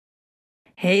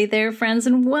Hey there, friends,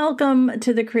 and welcome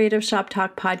to the Creative Shop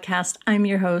Talk podcast. I'm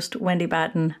your host, Wendy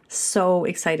Batten. So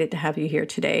excited to have you here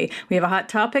today. We have a hot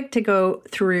topic to go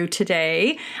through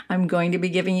today. I'm going to be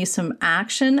giving you some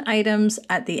action items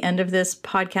at the end of this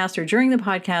podcast or during the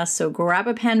podcast. So grab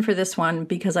a pen for this one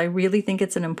because I really think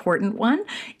it's an important one.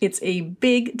 It's a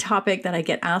big topic that I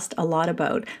get asked a lot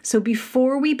about. So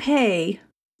before we pay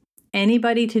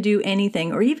anybody to do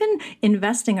anything, or even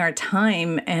investing our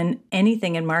time and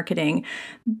anything in marketing,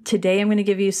 today I'm going to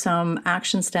give you some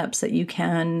action steps that you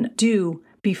can do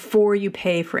before you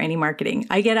pay for any marketing.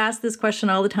 I get asked this question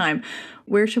all the time.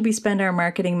 Where should we spend our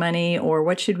marketing money, or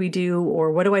what should we do,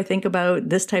 or what do I think about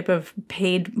this type of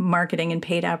paid marketing and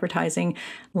paid advertising?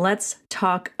 Let's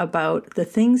talk about the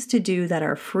things to do that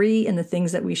are free and the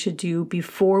things that we should do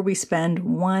before we spend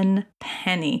one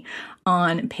penny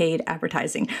on paid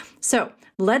advertising. So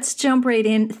let's jump right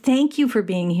in. Thank you for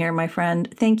being here, my friend.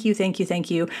 Thank you, thank you, thank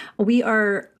you. We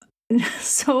are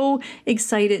so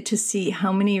excited to see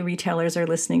how many retailers are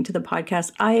listening to the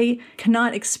podcast. I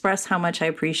cannot express how much I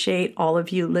appreciate all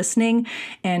of you listening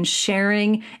and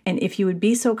sharing. And if you would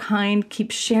be so kind, keep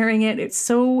sharing it. It's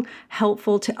so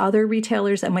helpful to other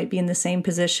retailers that might be in the same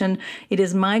position. It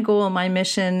is my goal and my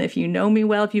mission. If you know me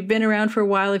well, if you've been around for a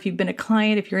while, if you've been a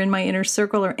client, if you're in my inner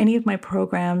circle or any of my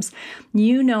programs,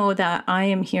 you know that I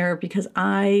am here because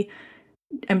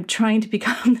I'm trying to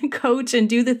become the coach and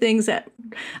do the things that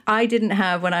I didn't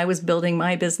have when I was building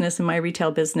my business and my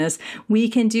retail business. We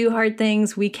can do hard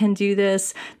things. We can do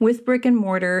this with brick and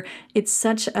mortar. It's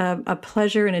such a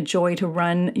pleasure and a joy to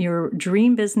run your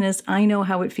dream business. I know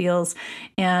how it feels,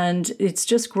 and it's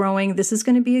just growing. This is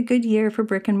going to be a good year for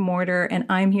brick and mortar, and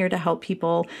I'm here to help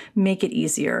people make it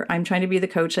easier. I'm trying to be the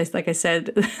coach, like I said,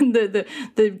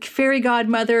 the fairy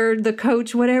godmother, the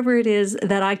coach, whatever it is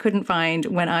that I couldn't find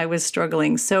when I was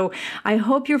struggling. So I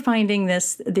hope you're finding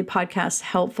the podcast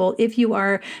helpful. If you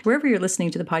are, wherever you're listening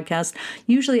to the podcast,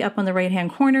 usually up on the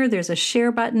right-hand corner, there's a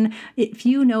share button. If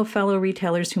you know fellow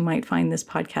retailers who might find this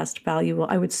podcast valuable,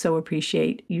 I would so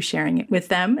appreciate you sharing it with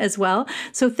them as well.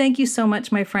 So thank you so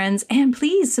much, my friends. And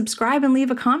please subscribe and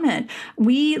leave a comment.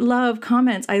 We love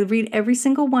comments. I read every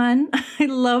single one. I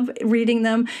love reading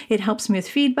them. It helps me with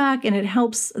feedback, and it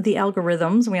helps the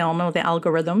algorithms. We all know the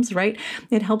algorithms, right?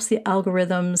 It helps the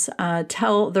algorithms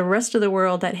tell the rest of the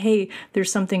world that, hey,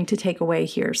 there's something to take away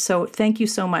here. So thank you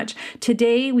so much.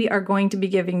 Today, we are going to be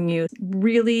giving you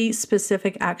really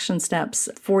specific action steps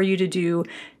for you to do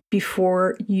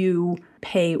before you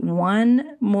pay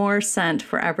one more cent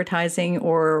for advertising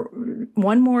or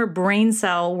one more brain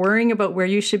cell worrying about where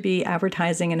you should be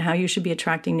advertising and how you should be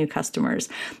attracting new customers.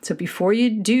 So before you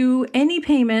do any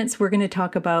payments, we're going to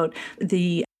talk about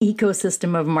the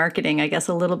ecosystem of marketing, I guess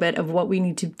a little bit of what we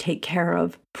need to take care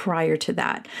of prior to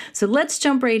that. So let's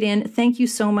jump right in. Thank you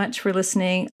so much for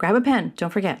listening. Grab a pen.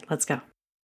 Don't forget. Let's go.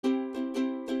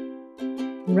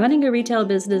 Running a retail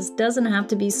business doesn't have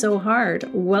to be so hard.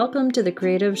 Welcome to the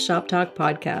Creative Shop Talk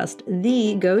podcast,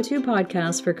 the go-to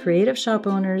podcast for creative shop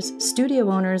owners, studio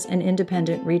owners, and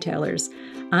independent retailers.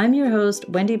 I'm your host,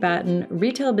 Wendy Batten,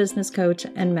 retail business coach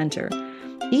and mentor.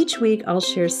 Each week, I'll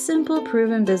share simple,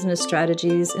 proven business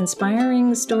strategies,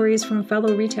 inspiring stories from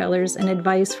fellow retailers, and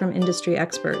advice from industry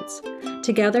experts.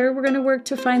 Together, we're going to work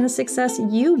to find the success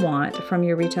you want from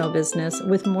your retail business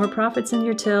with more profits in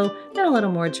your till and a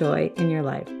little more joy in your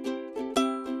life.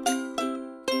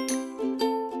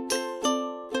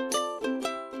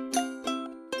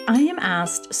 I am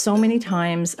asked so many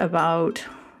times about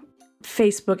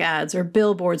Facebook ads or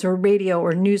billboards or radio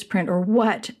or newsprint or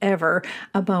whatever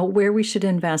about where we should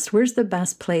invest. Where's the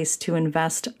best place to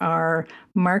invest our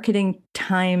marketing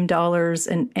time, dollars,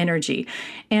 and energy?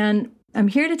 And I'm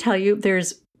here to tell you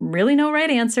there's really no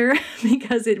right answer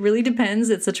because it really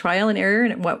depends. It's a trial and error,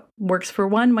 and what works for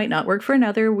one might not work for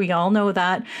another. We all know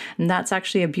that. And that's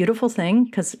actually a beautiful thing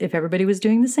because if everybody was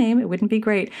doing the same, it wouldn't be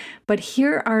great. But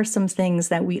here are some things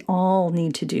that we all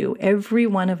need to do. Every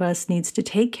one of us needs to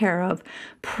take care of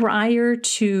prior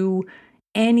to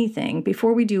anything.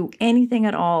 Before we do anything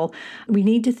at all, we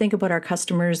need to think about our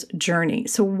customer's journey.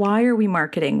 So why are we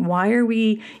marketing? Why are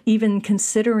we even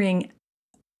considering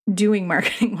doing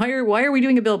marketing? Why are we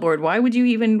doing a billboard? Why would you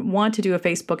even want to do a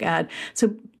Facebook ad?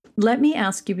 So let me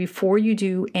ask you before you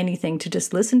do anything to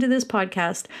just listen to this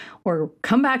podcast or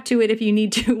come back to it if you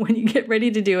need to when you get ready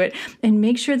to do it, and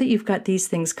make sure that you've got these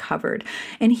things covered.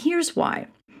 And here's why.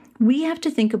 We have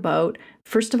to think about,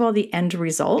 first of all, the end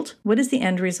result. What is the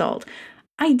end result?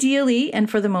 Ideally, and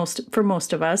for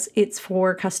most of us, it's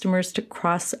for customers to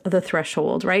cross the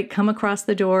threshold, right? Come across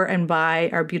the door and buy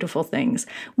our beautiful things.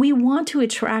 We want to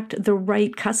attract the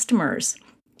right customers.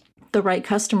 the right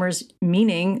customers,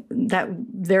 meaning that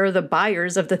they're the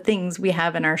buyers of the things we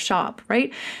have in our shop,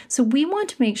 right? So we want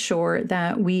to make sure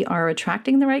that we are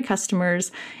attracting the right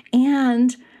customers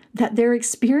and that their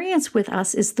experience with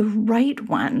us is the right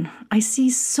one. I see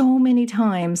so many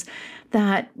times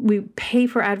that we pay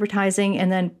for advertising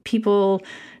and then people,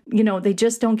 they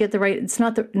just don't get the right, it's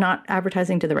not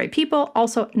advertising to the right people,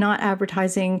 also not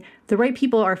advertising, the right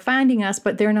people are finding us,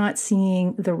 but they're not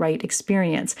seeing the right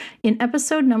experience. In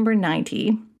episode number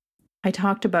 90, I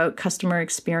talked about customer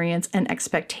experience and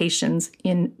expectations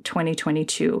in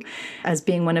 2022 as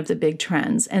being one of the big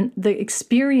trends. And the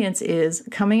experience is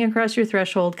coming across your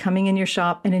threshold, coming in your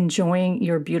shop and enjoying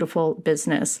your beautiful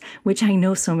business, which I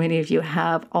know so many of you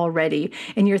have already.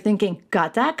 And you're thinking,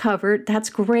 got that covered. That's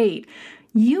great.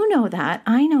 You know that,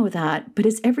 I know that, but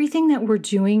is everything that we're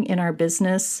doing in our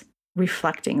business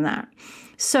reflecting that?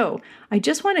 So I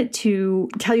just wanted to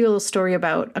tell you a little story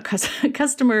about a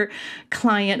customer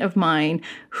client of mine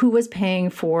who was paying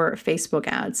for Facebook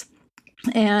ads.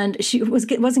 And she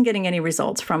wasn't getting any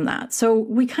results from that. So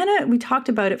we talked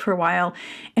about it for a while.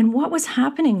 And what was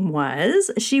happening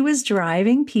was she was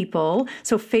driving people.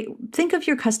 So think of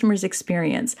your customer's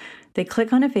experience. They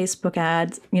click on a Facebook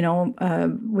ad,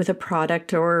 with a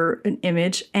product or an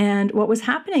image. And what was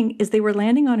happening is they were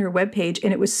landing on her webpage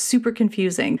and it was super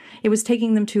confusing. It was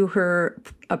taking them to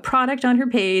a product on her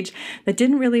page that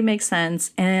didn't really make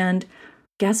sense. And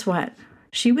guess what?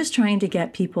 She was trying to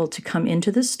get people to come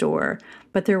into the store,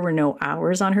 but there were no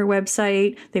hours on her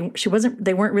website.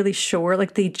 They weren't really sure,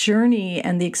 like the journey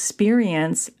and the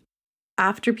experience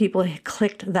after people had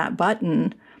clicked that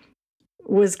button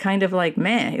was kind of like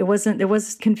meh. It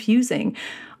was confusing.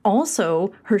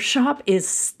 Also, her shop is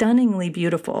stunningly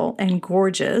beautiful and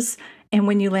gorgeous. And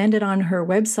when you landed on her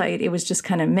website, it was just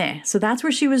kind of meh. So that's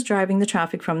where she was driving the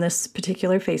traffic from, this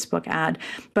particular Facebook ad.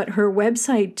 But her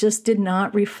website just did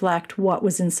not reflect what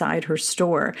was inside her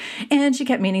store. And she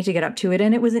kept meaning to get up to it.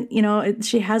 And it wasn't,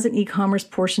 she has an e-commerce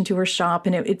portion to her shop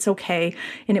and it's okay.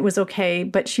 And it was okay.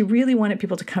 But she really wanted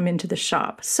people to come into the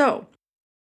shop. So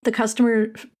the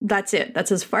customer, that's it.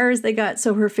 That's as far as they got.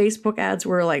 So her Facebook ads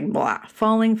were like, blah,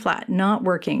 falling flat, not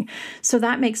working. So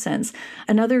that makes sense.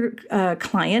 Another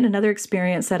another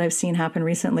experience that I've seen happen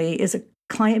recently is a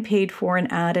client paid for an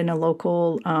ad in a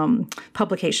local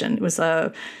publication. It was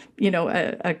a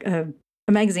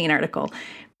magazine article.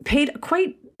 Paid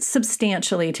quite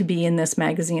substantially to be in this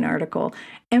magazine article.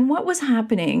 And what was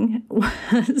happening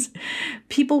was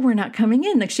people were not coming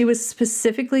in. Like, she was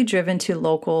specifically driven to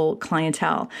local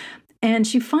clientele. And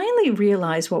she finally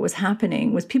realized what was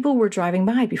happening was people were driving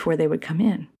by before they would come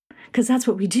in. Because that's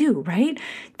what we do, right?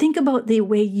 Think about the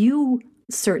way you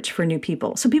search for new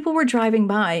people. So people were driving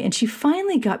by and she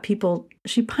finally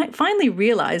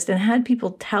realized and had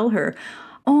people tell her,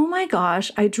 oh my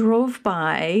gosh, I drove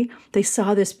by, they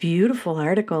saw this beautiful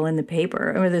article in the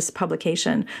paper, or this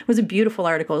publication. It was a beautiful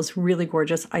article. It was really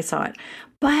gorgeous. I saw it.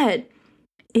 But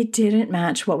it didn't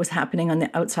match what was happening on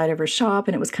the outside of her shop,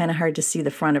 and it was kind of hard to see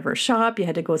the front of her shop. You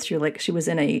had to go through, like, she was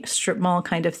in a strip mall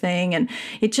kind of thing, and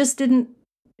it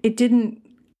didn't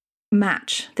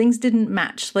match. Things didn't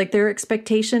match, like their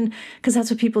expectation, because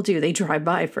that's what people do. They drive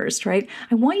by first, right?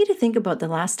 I want you to think about the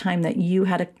last time that you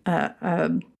had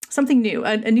something new,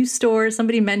 a new store.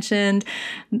 Somebody mentioned,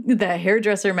 the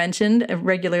hairdresser mentioned,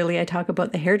 regularly I talk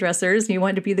about the hairdressers. You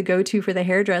want to be the go-to for the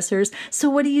hairdressers. So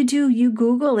what do? You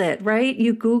Google it, right?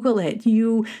 You Google it,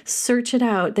 you search it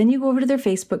out. Then you go over to their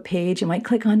Facebook page. You might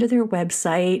click onto their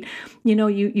website.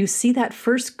 You see that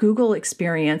first Google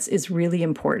experience is really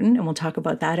important. And we'll talk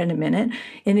about that in a minute.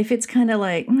 And if it's kind of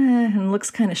like, and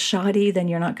looks kind of shoddy, then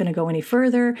you're not going to go any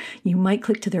further. You might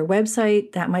click to their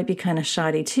website. That might be kind of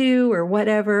shoddy too, or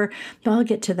whatever. I'll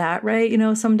get to that, right?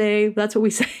 Someday, that's what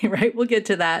we say, right? We'll get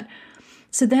to that.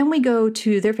 So then we go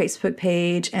to their Facebook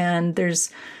page and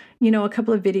there's, a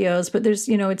couple of videos, but there's,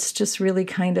 it's just really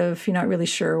kind of, you're not really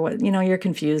sure what, you're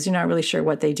confused. You're not really sure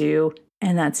what they do.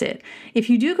 And that's it. If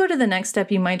you do go to the next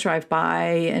step, you might drive by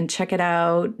and check it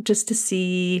out just to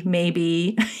see,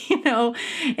 maybe,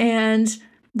 and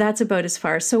that's about as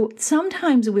far. So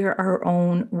sometimes we're our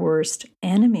own worst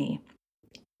enemy.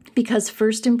 Because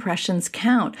first impressions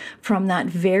count. From that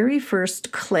very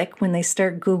first click when they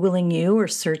start Googling you or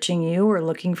searching you or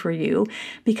looking for you,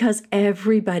 because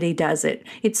everybody does it.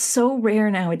 It's so rare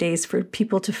nowadays for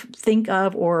people to think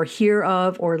of or hear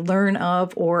of or learn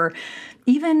of, or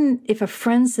even if a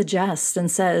friend suggests and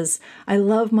says, I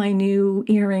love my new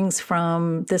earrings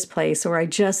from this place, or I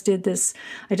just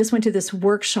went to this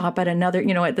workshop at another,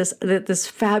 at this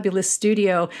fabulous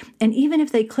studio. And even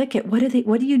if they click it, what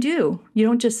do you do? You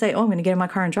don't just say, oh, I'm going to get in my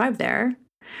car and drive there.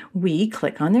 We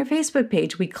click on their Facebook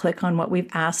page. We click on what we've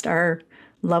asked our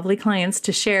lovely clients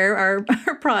to share our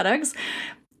products.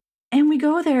 And we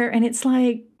go there and it's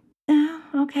like,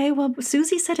 okay, well,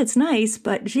 Susie said it's nice,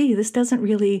 but gee, this doesn't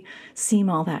really seem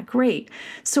all that great.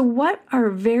 So what our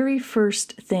very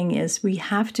first thing is we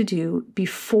have to do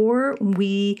before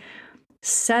we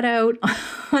set out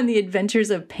on the adventures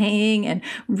of paying and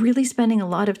really spending a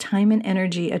lot of time and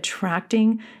energy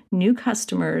attracting new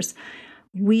customers,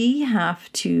 we have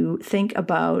to think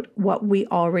about what we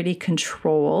already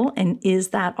control and is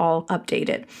that all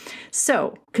updated?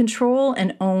 So control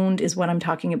and owned is what I'm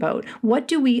talking about. What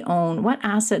do we own? What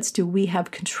assets do we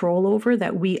have control over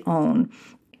that we own?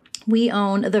 We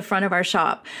own the front of our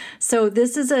shop. So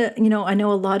this is I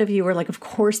know a lot of you are like, of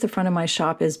course, the front of my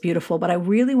shop is beautiful, but I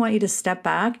really want you to step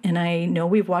back. And I know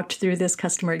we've walked through this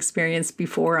customer experience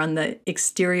before on the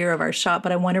exterior of our shop,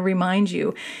 but I want to remind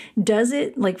you, does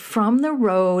it like from the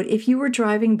road, if you were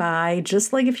driving by,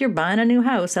 just like if you're buying a new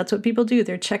house, that's what people do.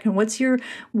 They're checking what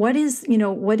is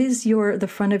the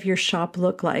front of your shop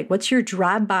look like? What's your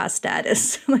drive-by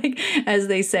status? Like, as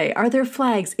they say, are there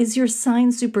flags? Is your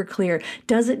sign super clear?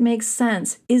 Does it make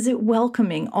sense? Is it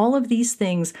welcoming? All of these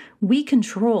things, we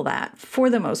control that for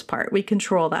the most part. We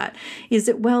control that. Is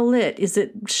it well lit? Is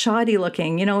it shoddy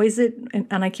looking? Is it,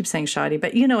 and I keep saying shoddy,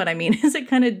 but you know what I mean? Is it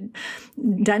kind of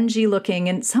dungy looking?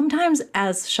 And sometimes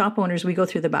as shop owners, we go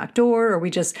through the back door or we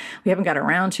haven't got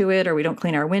around to it or we don't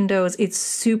clean our windows. It's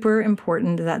super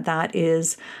important that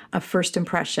is a first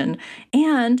impression.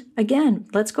 And again,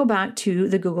 let's go back to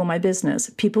the Google My Business.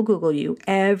 People Google you.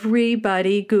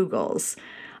 Everybody Googles.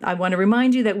 I want to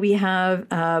remind you that we have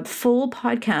a full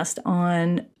podcast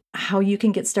on how you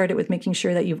can get started with making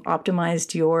sure that you've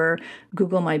optimized your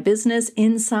Google My Business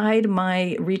inside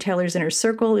my Retailers Inner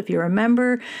Circle. If you're a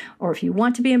member or if you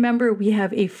want to be a member, we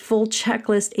have a full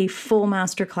checklist, a full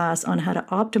masterclass on how to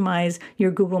optimize your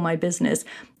Google My Business.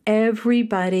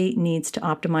 Everybody needs to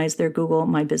optimize their Google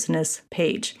My Business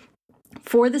page.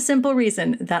 For the simple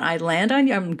reason that I land on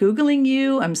you, I'm Googling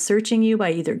you, I'm searching you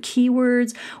by either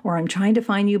keywords, or I'm trying to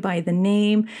find you by the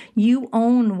name. You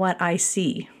own what I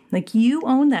see. Like, you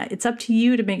own that. It's up to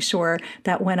you to make sure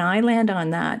that when I land on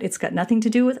that, it's got nothing to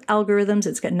do with algorithms.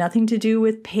 It's got nothing to do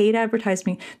with paid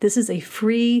advertising. This is a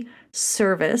free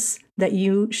service that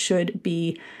you should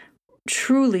be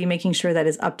truly making sure that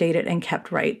is updated and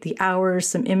kept right. The hours,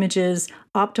 some images,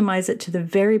 optimize it to the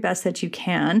very best that you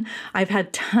can. I've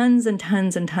had tons and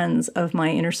tons and tons of my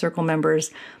Inner Circle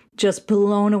members just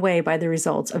blown away by the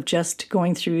results of just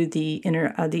going through the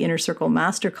Inner Circle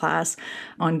Masterclass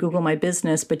on Google My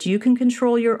Business. But you can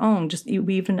control your own.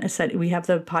 We even said we have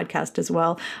the podcast as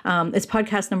well. It's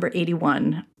podcast number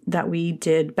 81 that we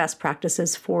did best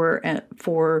practices for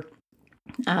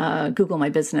Google My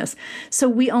Business. So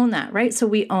we own that, right? So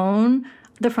we own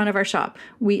the front of our shop.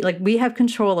 We have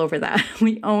control over that.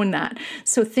 We own that.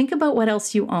 So think about what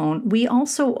else you own. We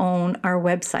also own our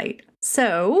website.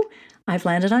 So I've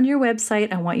landed on your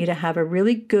website. I want you to have a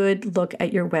really good look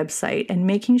at your website and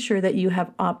making sure that you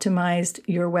have optimized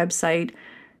your website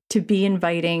to be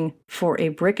inviting for a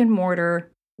brick and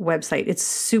mortar website. It's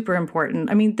super important.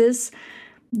 I mean, this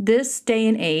day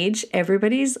and age,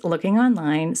 everybody's looking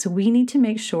online. So we need to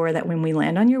make sure that when we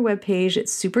land on your webpage,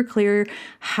 it's super clear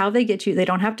how they get you. They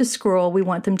don't have to scroll. We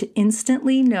want them to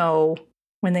instantly know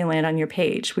when they land on your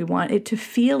page. We want it to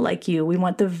feel like you. We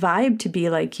want the vibe to be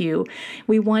like you.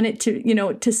 We want it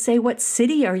to, to say what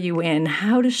city are you in,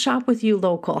 how to shop with you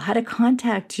local, how to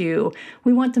contact you.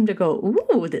 We want them to go,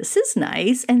 ooh, this is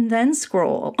nice, and then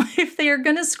scroll. If they are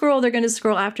going to scroll, they're going to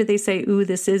scroll after they say, ooh,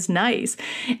 this is nice.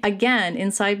 Again,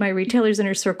 inside my Retailers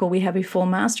Inner Circle, we have a full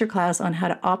masterclass on how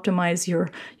to optimize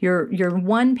your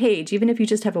one page, even if you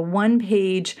just have a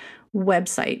one-page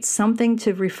website, something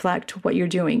to reflect what you're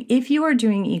doing. If you are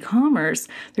doing e-commerce,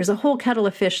 there's a whole kettle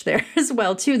of fish there as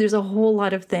well, too. There's a whole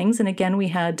lot of things. And again, we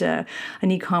had an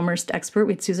e-commerce expert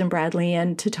with Susan Bradley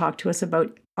in to talk to us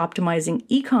about optimizing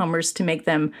e-commerce to make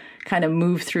them kind of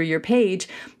move through your page.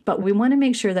 But we want to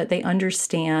make sure that they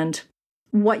understand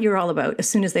what you're all about as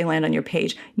soon as they land on your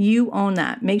page. You own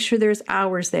that. Make sure there's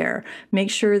hours there. Make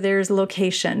sure there's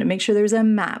location. Make sure there's a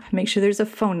map. Make sure there's a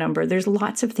phone number. There's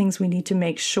lots of things we need to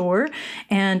make sure.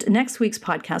 And next week's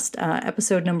podcast,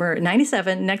 episode number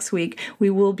 97, next week, we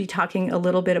will be talking a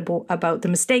little bit about the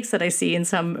mistakes that I see in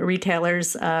some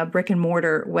retailers' brick and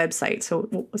mortar websites.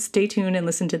 So stay tuned and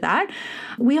listen to that.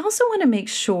 We also want to make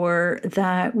sure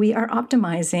that we are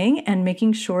optimizing and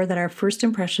making sure that our first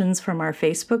impressions from our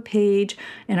Facebook page,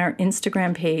 and our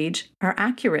Instagram page are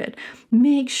accurate.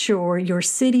 Make sure your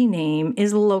city name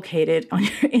is located on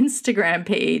your Instagram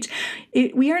page.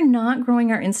 We are not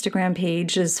growing our Instagram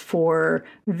pages for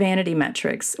vanity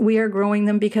metrics. We are growing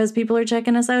them because people are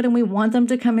checking us out and we want them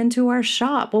to come into our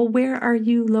shop. Well, where are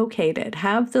you located?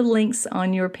 Have the links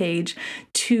on your page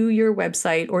to your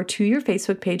website or to your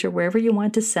Facebook page or wherever you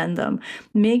want to send them.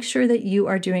 Make sure that you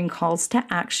are doing calls to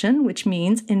action, which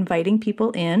means inviting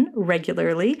people in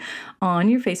regularly on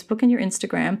your Facebook and your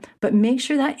Instagram, but make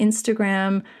sure that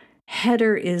Instagram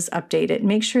header is updated.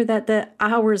 Make sure that the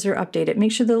hours are updated.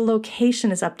 Make sure the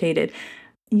location is updated.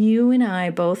 You and I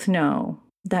both know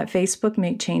that Facebook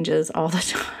make changes all the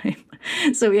time.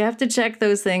 So we have to check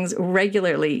those things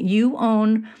regularly. You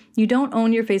don't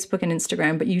own your Facebook and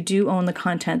Instagram, but you do own the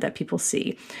content that people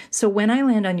see. So when I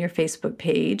land on your Facebook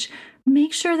page,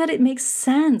 make sure that it makes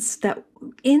sense, that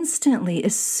instantly,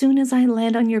 as soon as I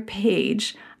land on your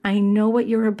page, I know what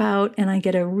you're about and I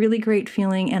get a really great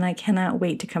feeling and I cannot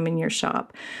wait to come in your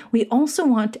shop. We also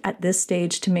want at this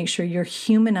stage to make sure you're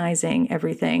humanizing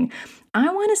everything.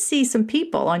 I want to see some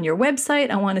people on your website.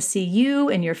 I want to see you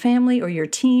and your family or your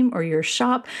team or your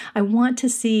shop. I want to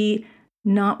see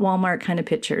not Walmart kind of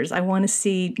pictures. I want to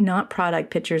see not product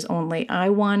pictures only. I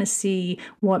want to see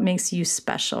what makes you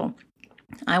special.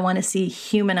 I want to see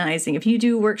humanizing. If you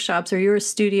do workshops or you're a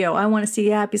studio, I want to see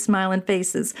happy, smiling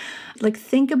faces. Like,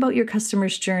 think about your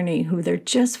customer's journey, who they're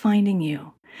just finding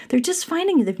you. They're just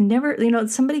finding you. They've never,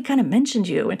 somebody kind of mentioned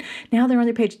you and now they're on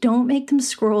their page. Don't make them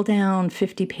scroll down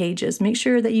 50 pages. Make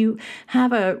sure that you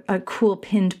have a cool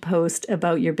pinned post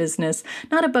about your business,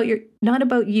 not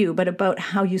about you, but about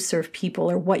how you serve people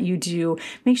or what you do.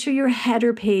 Make sure your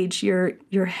header page,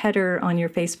 your header on your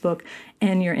Facebook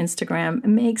and your Instagram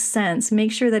makes sense.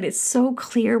 Make sure that it's so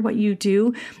clear what you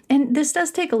do. And this does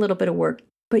take a little bit of work,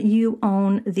 but you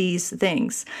own these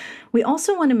things. We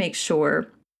also want to make sure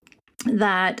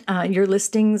that your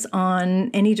listings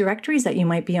on any directories that you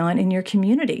might be on in your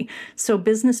community. So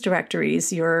business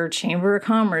directories, your Chamber of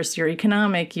Commerce, your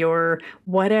economic, your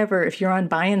whatever, if you're on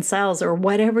buy and sells or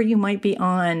whatever you might be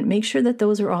on, make sure that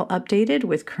those are all updated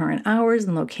with current hours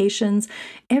and locations,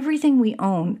 everything we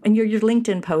own, and your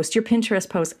LinkedIn post, your Pinterest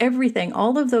post, everything,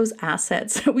 all of those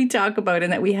assets that we talk about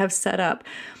and that we have set up.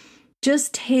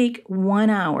 Just take 1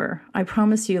 hour. I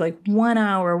promise you, 1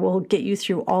 hour will get you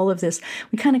through all of this.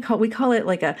 We call it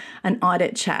like an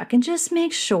audit check, and just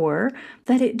make sure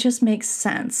that it just makes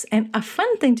sense. And a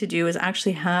fun thing to do is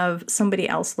actually have somebody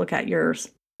else look at your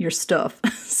stuff.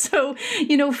 So,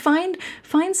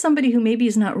 find somebody who maybe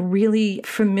is not really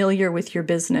familiar with your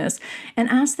business and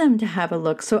ask them to have a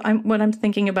look. So what I'm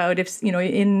thinking about, if,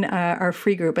 in our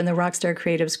free group, in the Rockstar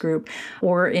Creatives group,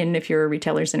 or if you're a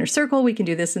Retailer's Inner Circle, we can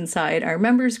do this inside our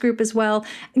members group as well.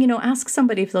 Ask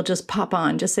somebody if they'll just pop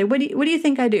on, just say, what do you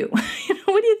think I do?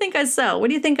 What do you think I sell? What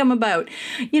do you think I'm about?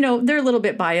 They're a little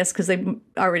bit biased because they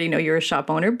already know you're a shop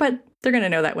owner, but they're going to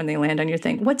know that when they land on your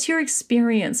thing. What's your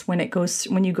experience when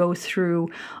you go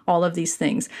through all of these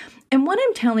things? And what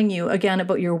I'm telling you, again,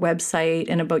 about your website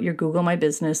and about your Google My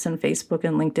Business and Facebook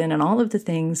and LinkedIn and all of the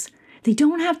things, they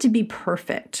don't have to be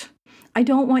perfect. I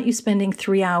don't want you spending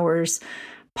 3 hours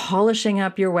polishing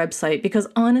up your website, because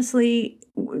honestly,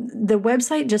 the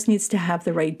website just needs to have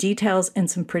the right details and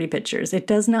some pretty pictures. It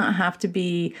does not have to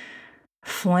be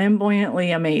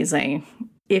flamboyantly amazing.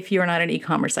 If you're not an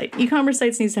e-commerce site, e-commerce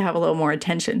sites needs to have a little more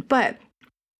attention. But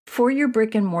for your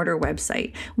brick and mortar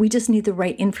website, we just need the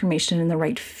right information and the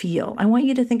right feel. I want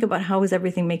you to think about, how is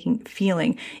everything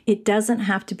feeling? It doesn't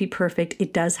have to be perfect.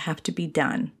 It does have to be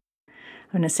done.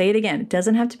 I'm going to say it again. It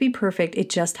doesn't have to be perfect. It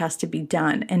just has to be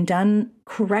done, and done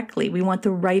correctly. We want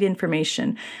the right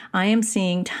information. I am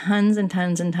seeing tons and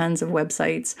tons and tons of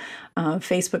websites,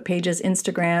 Facebook pages,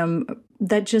 Instagram,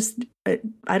 that just,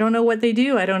 I don't know what they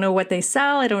do. I don't know what they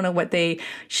sell. I don't know what they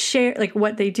share,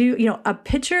 what they do. A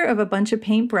picture of a bunch of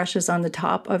paintbrushes on the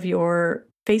top of your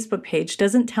Facebook page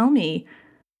doesn't tell me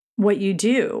what you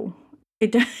do.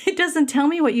 It doesn't tell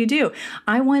me what you do.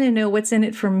 I want to know what's in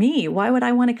it for me. Why would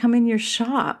I want to come in your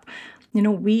shop?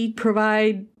 We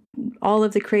provide all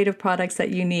of the creative products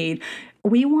that you need.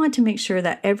 We want to make sure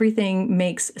that everything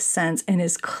makes sense and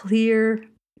is clear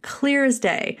as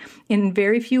day, in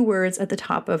very few words at the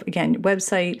top of, again, your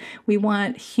website. We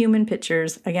want human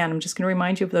pictures. Again, I'm just going to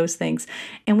remind you of those things.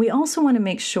 And we also want to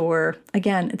make sure,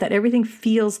 again, that everything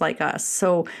feels like us.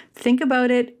 So think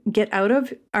about it, get out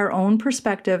of our own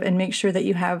perspective, and make sure that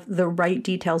you have the right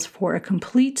details for a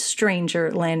complete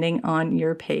stranger landing on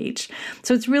your page.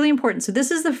 So it's really important. So this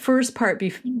is the first part.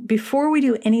 Before we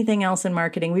do anything else in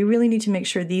marketing, we really need to make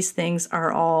sure these things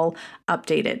are all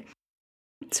updated.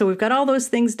 So we've got all those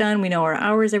things done. We know our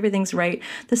hours, everything's right.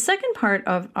 The second part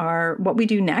of what we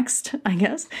do next, I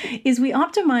guess, is we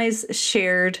optimize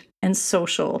shared and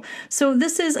social. So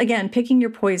this is, again, picking your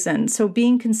poison. So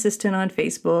being consistent on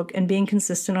Facebook and being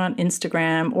consistent on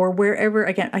Instagram or wherever.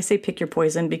 Again, I say pick your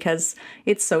poison because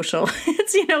it's social.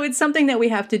 It's something that we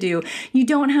have to do. You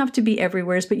don't have to be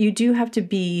everywhere, but you do have to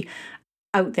be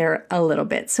out there a little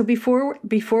bit. So before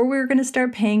we're going to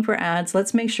start paying for ads,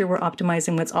 let's make sure we're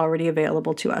optimizing what's already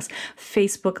available to us.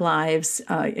 Facebook Lives,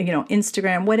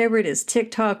 Instagram, whatever it is,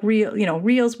 TikTok,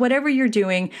 Reels, whatever you're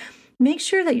doing. Make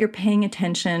sure that you're paying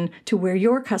attention to where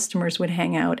your customers would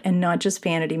hang out and not just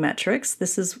vanity metrics.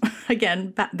 This is,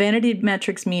 again, vanity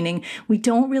metrics meaning we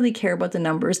don't really care about the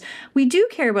numbers. We do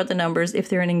care about the numbers if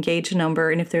they're an engaged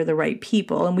number and if they're the right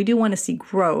people, and we do want to see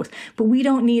growth, but we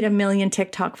don't need 1 million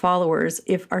TikTok followers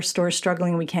if our store is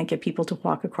struggling and we can't get people to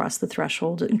walk across the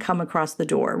threshold and come across the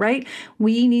door, right?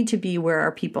 We need to be where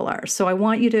our people are. So I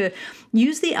want you to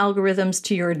use the algorithms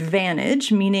to your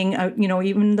advantage, meaning,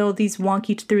 even though these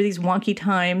wonky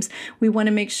times, we want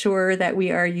to make sure that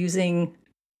we are using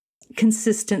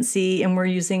consistency and we're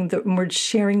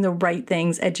sharing the right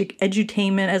things,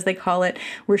 edutainment as they call it.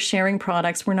 We're sharing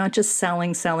products. We're not just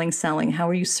selling. How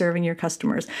are you serving your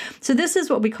customers? So this is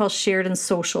what we call shared and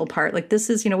social part. Like this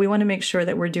is, we want to make sure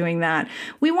that we're doing that.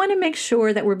 We want to make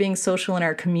sure that we're being social in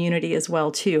our community as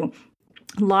well too.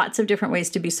 Lots of different ways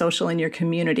to be social in your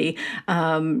community,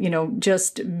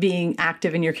 just being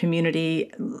active in your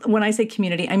community. When I say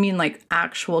community, I mean like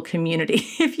actual community.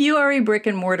 If you are a brick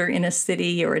and mortar in a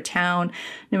city or a town,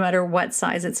 no matter what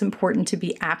size, it's important to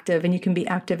be active, and you can be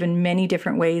active in many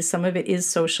different ways. Some of it is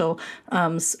social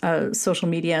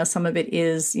media. Some of it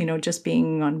is, just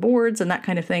being on boards and that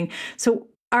kind of thing. So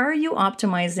are you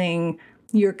optimizing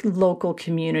your local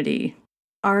community?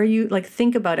 Are you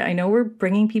think about it? I know we're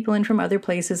bringing people in from other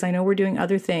places. I know we're doing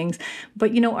other things,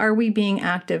 but are we being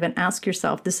active? And ask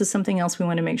yourself, this is something else we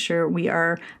want to make sure we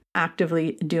are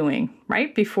actively doing,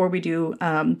 right? Before we do,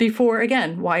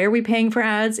 again, why are we paying for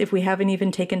ads if we haven't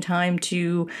even taken time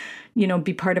to,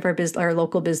 be part of our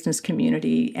local business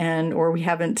community or we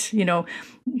haven't,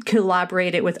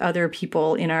 collaborated with other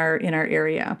people in our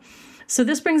area. So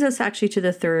this brings us actually to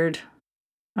the third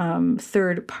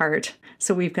part.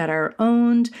 So we've got our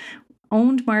owned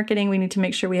marketing we need to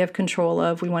make sure we have control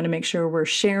of. We want to make sure we're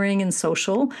sharing and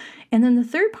social. And then the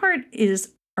third part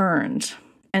is earned.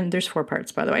 And there's 4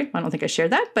 parts, by the way. I don't think I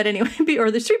shared that, but anyway, or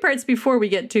there's 3 parts before we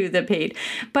get to the paid.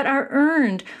 But our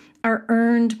earned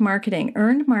marketing.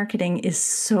 Earned marketing is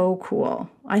so cool.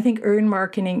 I think earned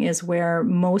marketing is where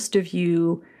most of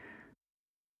you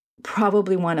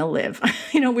probably want to live.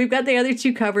 We've got the other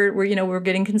 2 covered where, we're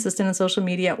getting consistent on social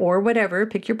media or whatever,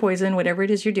 pick your poison, whatever it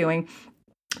is you're doing.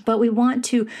 But we want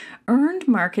to, earned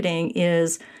marketing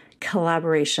is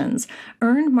collaborations.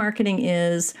 Earned marketing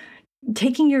is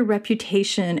taking your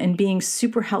reputation and being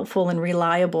super helpful and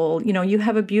reliable. You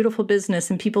have a beautiful business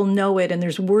and people know it, and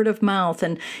there's word of mouth,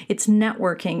 and it's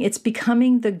networking. It's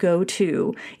becoming the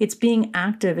go-to. It's being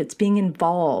active. It's being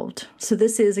involved. So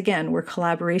this is, again, where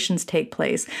collaborations take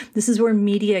place. This is where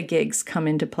media gigs come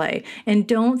into play. And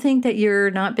don't think that you're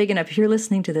not big enough. If you're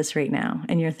listening to this right now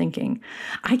and you're thinking,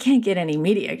 I can't get any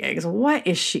media gigs. What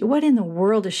in the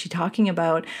world is she talking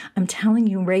about? I'm telling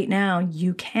you right now,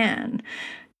 you can.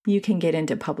 You can get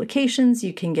into publications,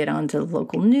 you can get onto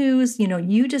local news,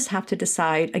 you just have to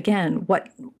decide, again, what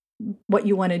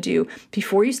you want to do.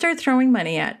 Before you start throwing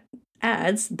money at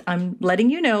ads, I'm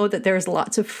letting you know that there's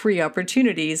lots of free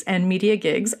opportunities and media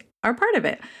gigs are part of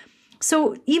it.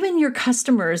 So even your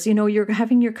customers, you're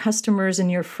having your customers and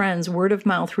your friends, word of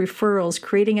mouth, referrals,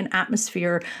 creating an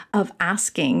atmosphere of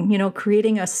asking,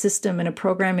 creating a system and a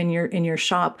program in your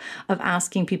shop of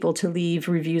asking people to leave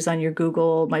reviews on your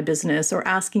Google My Business, or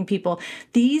asking people.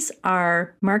 These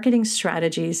are marketing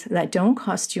strategies that don't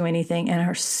cost you anything and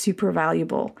are super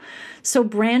valuable. So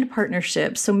brand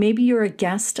partnerships. So maybe you're a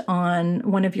guest on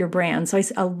one of your brands. So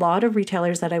a lot of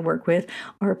retailers that I work with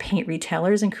are paint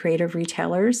retailers and creative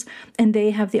retailers. And they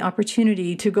have the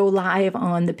opportunity to go live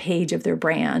on the page of their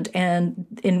brand. And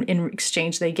in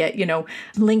exchange, they get,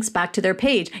 links back to their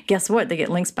page. Guess what? They get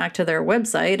links back to their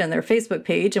website and their Facebook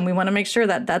page. And we want to make sure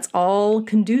that that's all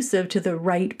conducive to the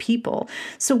right people.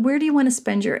 So where do you want to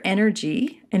spend your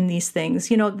energy in these things?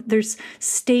 There's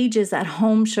stages at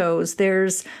home shows.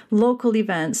 There's local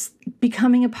events.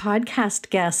 Becoming a podcast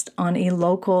guest on a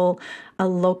local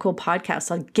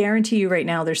podcast. I'll guarantee you right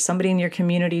now, there's somebody in your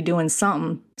community doing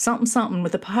something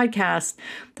with a podcast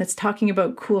that's talking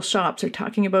about cool shops or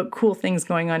talking about cool things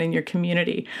going on in your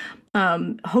community.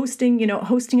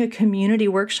 hosting a community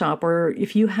workshop, or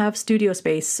if you have studio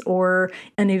space or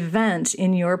an event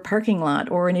in your parking lot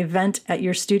or an event at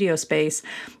your studio space,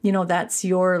 that's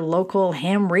your local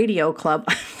ham radio club.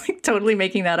 I'm like totally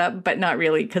making that up, but not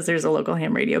really, because there's a local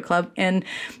ham radio club. And,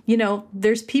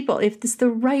 there's people, if it's the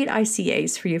right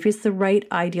ICAs for you, if it's the right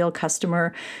ideal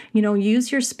customer,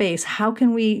 use your space. How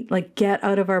can we get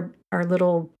out of our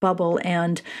little bubble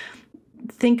and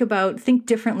think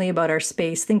differently about our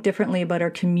space, think differently about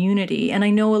our community. And I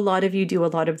know a lot of you do a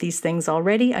lot of these things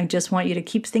already. I just want you to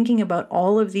keep thinking about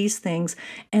all of these things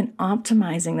and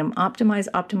optimizing them.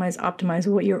 Optimize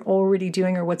what you're already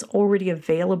doing or what's already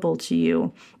available to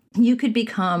you. You could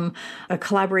become a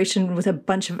collaboration with a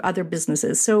bunch of other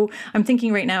businesses. So I'm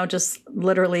thinking right now, just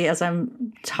literally as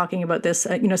I'm talking about this,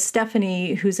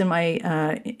 Stephanie, who's in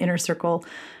my inner circle,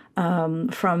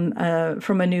 from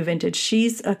a New Vintage.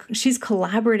 She's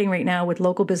collaborating right now with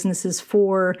local businesses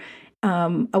for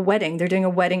a wedding. They're doing a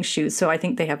wedding shoot. So I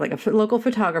think they have a local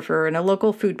photographer and a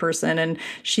local food person, and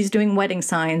she's doing wedding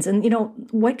signs. And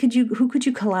who could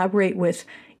you collaborate with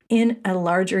in a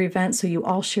larger event so you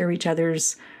all share each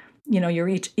other's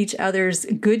each other's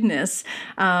goodness.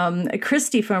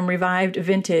 Christy from Revived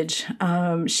Vintage,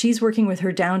 she's working with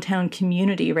her downtown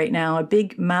community right now, a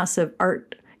big, massive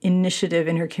art initiative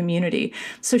in her community.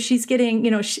 So she's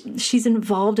getting, she's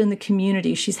involved in the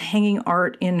community. She's hanging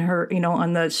art in her,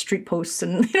 on the street posts,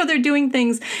 and, they're doing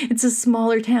things. It's a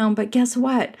smaller town, but guess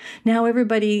what? Now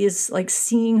everybody is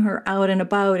seeing her out and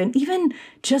about, and even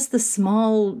just the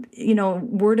small,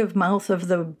 word of mouth of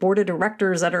the board of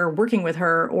directors that are working with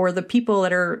her, or the people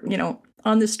that are,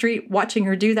 on the street watching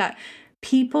her do that.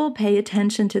 People pay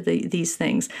attention to these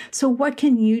things. So what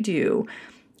can you do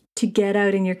to get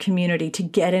out in your community, to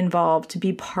get involved, to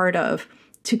be part of,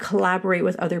 to collaborate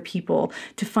with other people,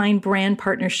 to find brand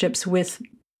partnerships with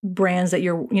brands that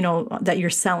you're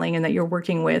selling and that you're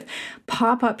working with,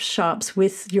 pop-up shops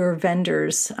with your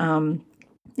vendors.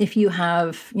 If you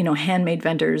have, handmade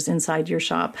vendors inside your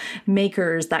shop,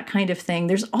 makers, that kind of thing.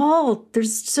 There's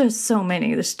just so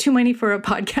many. There's too many for a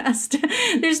podcast.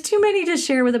 There's too many to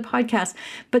share with a podcast.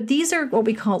 But these are what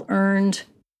we call earned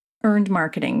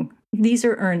marketing. These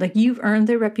are earned. You've earned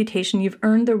the reputation. You've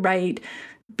earned the right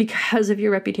because of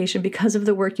your reputation, because of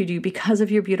the work you do, because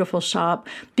of your beautiful shop,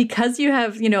 because you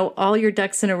have, all your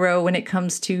ducks in a row when it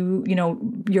comes to,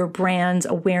 your brand's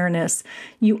awareness.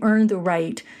 You earn the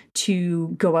right to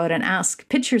go out and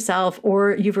pitch yourself,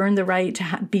 or you've earned the right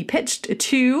to be pitched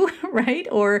to, right?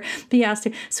 Or be asked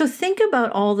to. So think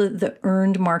about all the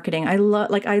earned marketing. I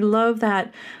love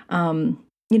that,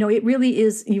 it really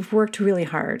is, you've worked really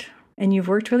hard. And you've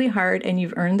worked really hard, and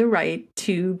you've earned the right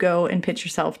to go and pitch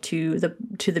yourself to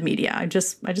the media. I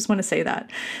just want to say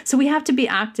that. So we have to be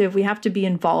active. We have to be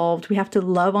involved. We have to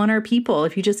love on our people.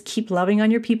 If you just keep loving on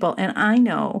your people, and I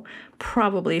know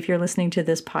probably if you're listening to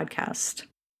this podcast,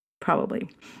 probably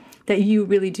that you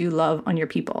really do love on your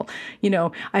people.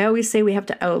 I always say we have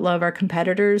to outlove our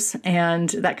competitors, and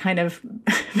that kind of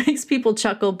makes people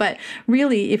chuckle. But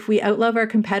really, if we outlove our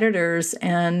competitors,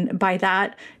 and by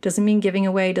that doesn't mean giving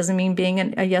away, doesn't mean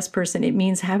being a yes person. It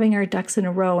means having our ducks in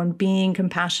a row and being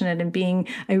compassionate and being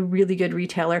a really good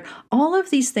retailer. All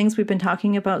of these things we've been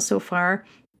talking about so far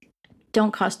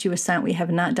don't cost you a cent. We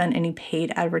have not done any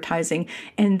paid advertising,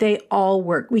 and they all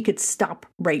work. We could stop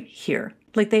right here.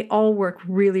 They all work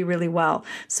really, really well.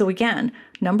 So again,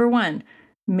 number one,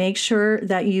 make sure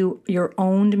that your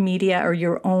owned media or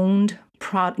your own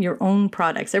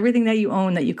products, everything that you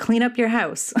own, that you clean up your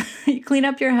house. You clean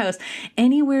up your house.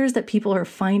 Anywheres that people are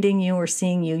finding you or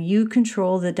seeing you, you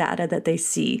control the data that they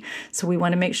see. So we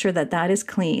want to make sure that is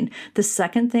clean. The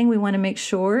second thing we want to make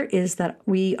sure is that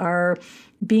we are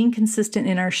being consistent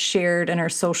in our shared and our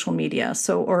social media.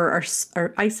 So, or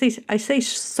I say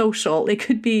social, it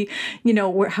could be,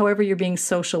 however you're being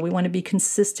social. We want to be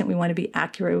consistent. We want to be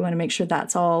accurate. We want to make sure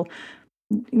that's all,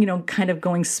 kind of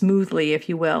going smoothly, if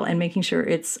you will, and making sure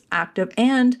it's active.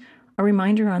 And a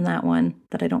reminder on that one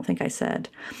that I don't think I said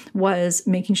was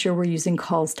making sure we're using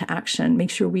calls to action.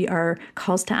 Make sure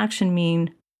calls to action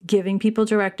mean giving people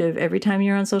directive every time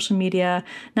you're on social media,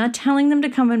 not telling them to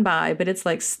come and buy, but it's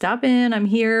stop in, I'm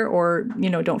here, or,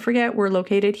 don't forget, we're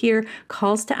located here.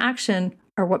 Calls to action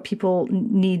are what people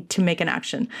need to make an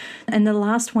action. And the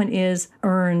last one is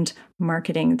earned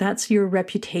marketing. That's your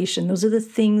reputation. Those are the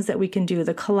things that we can do,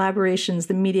 the collaborations,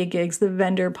 the media gigs, the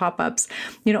vendor pop-ups,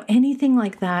 anything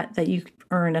like that you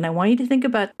earned. And I want you to think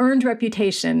about earned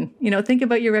reputation. Think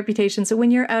about your reputation. So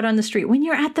when you're out on the street, when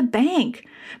you're at the bank,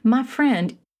 my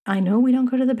friend, I know we don't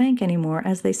go to the bank anymore,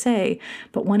 as they say,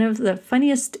 but one of the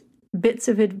funniest bits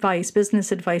of advice,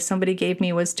 business advice somebody gave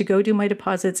me was to go do my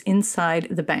deposits inside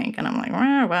the bank. And I'm like,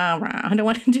 I don't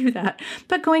want to do that.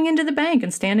 But going into the bank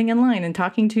and standing in line and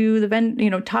talking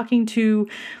to talking to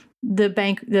the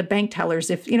bank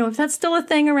tellers, if that's still a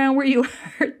thing around where you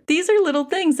are, these are little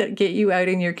things that get you out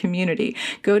in your community.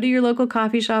 Go to your local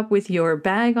coffee shop with your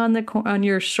bag on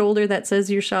your shoulder that says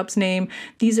your shop's name.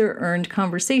 These are earned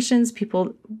conversations.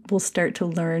 People will start to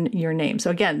learn your name.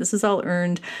 So again, this is all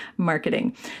earned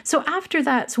marketing. So after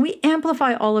that, so we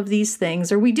amplify all of these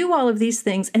things, or we do all of these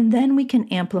things, and then we can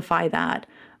amplify that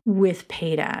with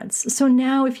paid ads. So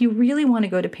now if you really want to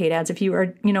go to paid ads, if you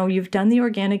are, you've done the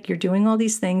organic, you're doing all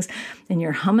these things and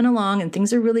you're humming along and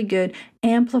things are really good,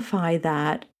 amplify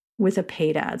that with a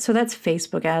paid ad. So that's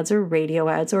Facebook ads or radio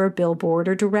ads or a billboard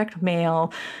or direct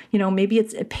mail. Maybe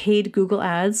it's a paid Google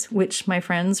ads, which my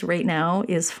friends right now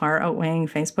is far outweighing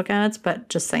Facebook ads, but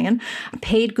just saying,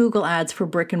 paid Google ads for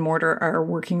brick and mortar are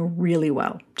working really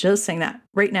well. Just saying that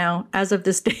right now, as of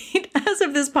this date, as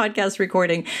of this podcast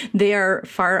recording, they are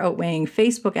far outweighing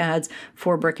Facebook ads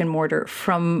for brick and mortar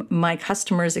from my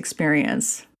customers'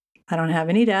 experience. I don't have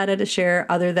any data to share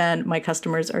other than my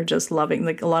customers are just loving,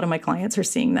 like a lot of my clients are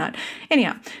seeing that.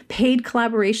 Anyhow, paid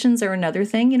collaborations are another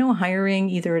thing, hiring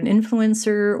either an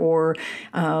influencer or,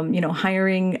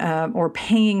 hiring or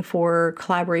paying for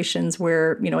collaborations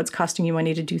where, it's costing you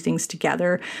money to do things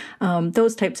together,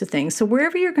 those types of things. So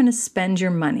wherever you're going to spend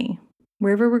your money,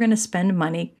 wherever we're going to spend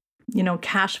money,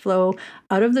 cash flow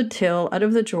out of the till, out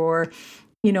of the drawer,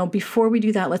 before we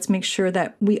do that, let's make sure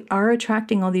that we are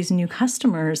attracting all these new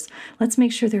customers. Let's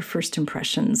make sure their first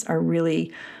impressions are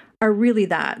really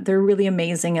that. They're really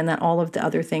amazing, and that all of the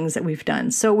other things that we've done.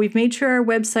 So we've made sure our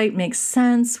website makes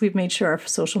sense. We've made sure our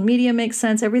social media makes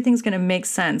sense. Everything's going to make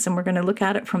sense. And we're going to look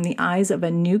at it from the eyes of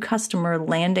a new customer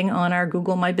landing on our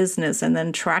Google My Business and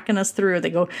then tracking us through.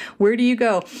 They go, where do you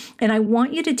go? And I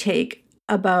want you to take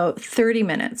about 30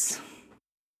 minutes.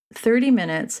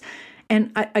 And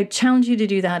I challenge you to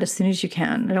do that as soon as you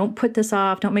can. Don't put this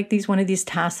off. Don't make these one of these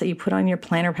tasks that you put on your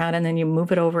planner pad and then you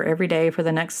move it over every day for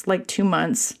the next 2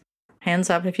 months. Hands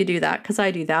up if you do that, because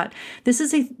I do that. This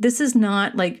is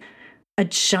not like a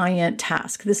giant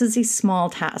task. This is a small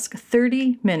task,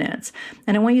 30 minutes.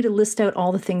 And I want you to list out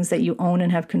all the things that you own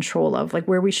and have control of, like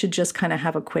where we should just kind of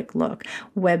have a quick look.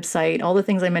 Website, all the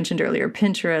things I mentioned earlier,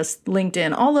 Pinterest,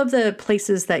 LinkedIn, all of the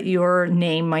places that your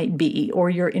name might be or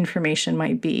your information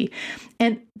might be.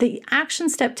 And the action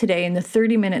step today in the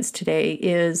 30 minutes today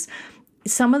is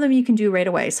some of them you can do right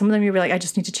away. Some of them you're like, I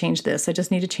just need to change this. I just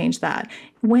need to change that.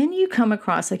 When you come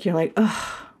across you're like,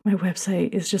 oh, my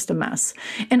website is just a mess.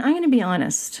 And I'm going to be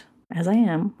honest, as I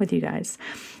am with you guys,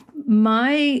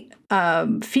 my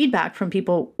feedback from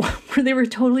people where they were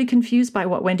totally confused by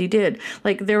what Wendy did.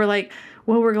 They were like,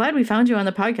 well, we're glad we found you on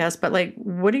the podcast, but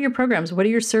what are your programs? What are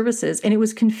your services? And it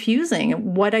was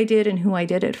confusing what I did and who I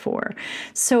did it for.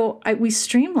 So we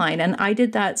streamlined, and I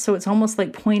did that. So it's almost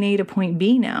like point A to point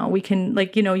B now. We can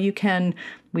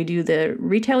we do the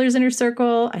Retailers Inner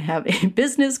Circle. I have a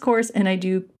business course, and I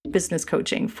do business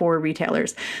coaching for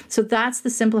retailers. So that's the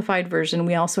simplified version.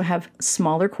 We also have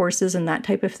smaller courses and that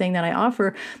type of thing that I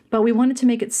offer, but we wanted to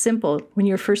make it simple. When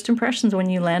your first impressions, when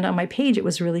you land on my page, it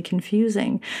was really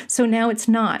confusing. So now it's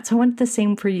not. So I want the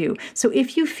same for you. So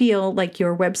if you feel like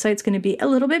your website's going to be a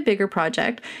little bit bigger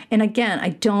project, and again, I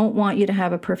don't want you to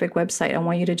have a perfect website. I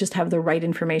want you to just have the right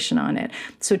information on it.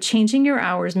 So changing your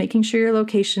hours, making sure your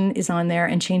location is on there,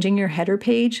 and changing your header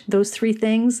page, those 3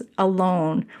 things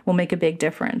alone will make a big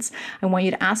difference. I want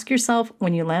you to ask yourself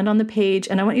when you land on the page,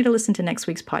 and I want you to listen to next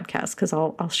week's podcast because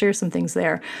I'll share some things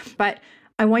there. But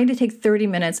I want you to take 30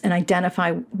 minutes and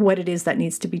identify what it is that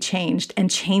needs to be changed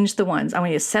and change the ones. I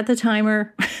want you to set the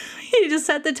timer. You just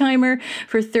set the timer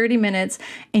for 30 minutes,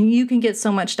 and you can get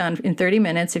so much done in 30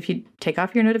 minutes if you take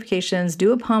off your notifications,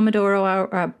 do a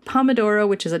Pomodoro,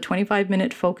 which is a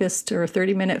 25-minute focused or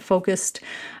 30-minute focused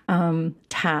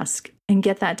task, and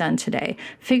get that done today.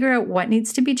 Figure out what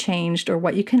needs to be changed or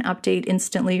what you can update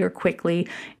instantly or quickly,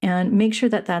 and make sure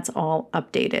that that's all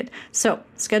updated. So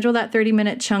schedule that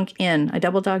 30-minute chunk in. I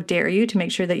double dog dare you to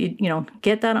make sure that you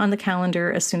get that on the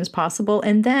calendar as soon as possible,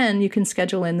 and then you can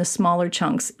schedule in the smaller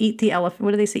chunks. Eat the elephant.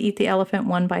 What do they say? Eat the elephant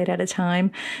one bite at a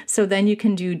time. So then you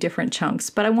can do different chunks.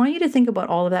 But I want you to think about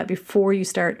all of that before you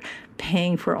start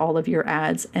paying for all of your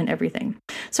ads and everything.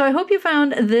 So I hope you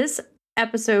found this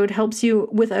episode helps you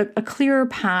with a clearer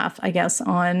path, I guess,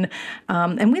 on,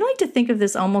 and we like to think of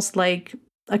this almost like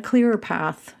a clearer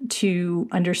path to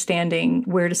understanding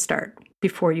where to start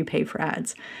before you pay for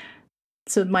ads.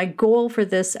 So my goal for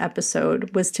this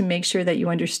episode was to make sure that you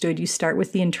understood you start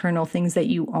with the internal things that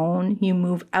you own, you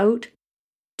move out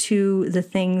to the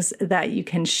things that you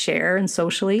can share and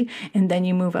socially, and then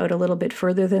you move out a little bit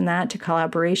further than that to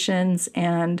collaborations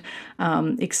and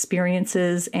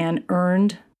experiences and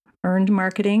earned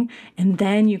marketing, and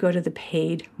then you go to the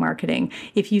paid marketing.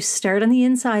 If you start on the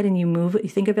inside and you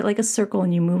think of it like a circle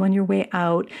and you move on your way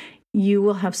out, you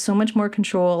will have so much more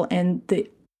control, and the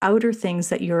outer things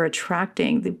that you're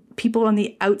attracting, the people on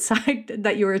the outside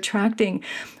that you're attracting,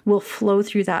 will flow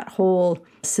through that whole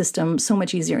system so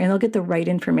much easier, and they'll get the right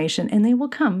information and they will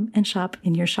come and shop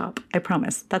in your shop. I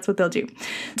promise. That's what they'll do.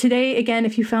 Today, again,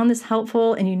 if you found this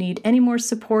helpful and you need any more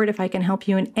support, if I can help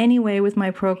you in any way with my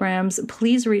programs,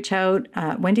 please reach out.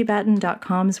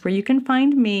 wendybatten.com is where you can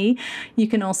find me. You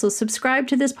can also subscribe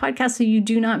to this podcast so you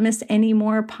do not miss any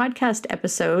more podcast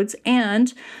episodes.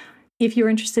 And if you're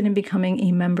interested in becoming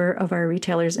a member of our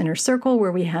Retailers Inner Circle,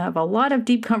 where we have a lot of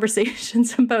deep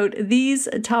conversations about these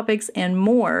topics and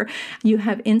more, you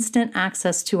have instant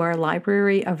access to our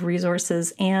library of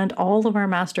resources and all of our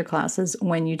masterclasses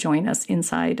when you join us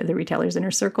inside the Retailers Inner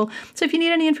Circle. So if you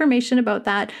need any information about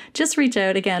that, just reach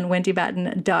out again,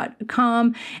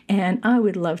 wendybatten.com, and I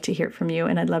would love to hear from you,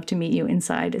 and I'd love to meet you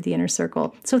inside the Inner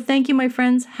Circle. So thank you, my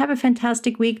friends. Have a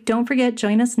fantastic week. Don't forget,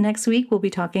 join us next week. We'll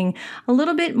be talking a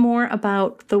little bit more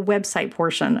about the website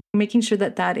portion, making sure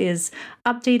that that is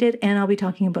updated, and I'll be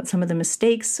talking about some of the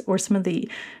mistakes or some of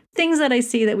the things that I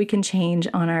see that we can change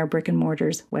on our brick and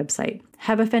mortars website.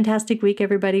 Have a fantastic week,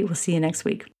 everybody. We'll see you next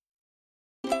week.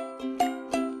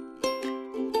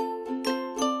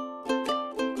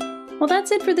 Well,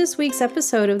 that's it for this week's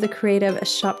episode of the Creative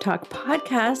Shop Talk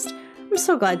podcast. I'm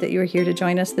so glad that you're here to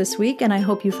join us this week, and I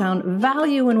hope you found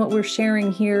value in what we're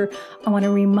sharing here. I want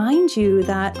to remind you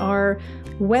that our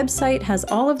website has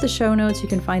all of the show notes. You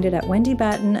can find it at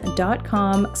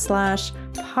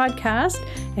wendybatten.com/podcast.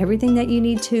 Everything that you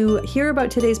need to hear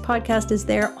about today's podcast is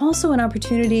there. Also an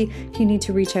opportunity if you need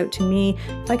to reach out to me.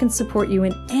 If I can support you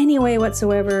in any way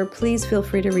whatsoever, please feel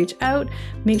free to reach out.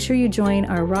 Make sure you join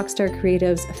our Rockstar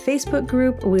Creatives Facebook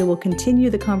group. We will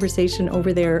continue the conversation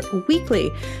over there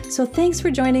weekly. So thanks for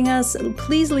joining us.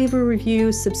 Please leave a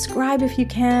review, subscribe if you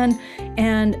can,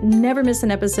 and never miss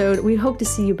an episode. We hope to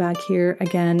see you back here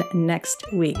again next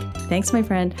week. Thanks, my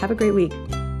friend. Have a great week.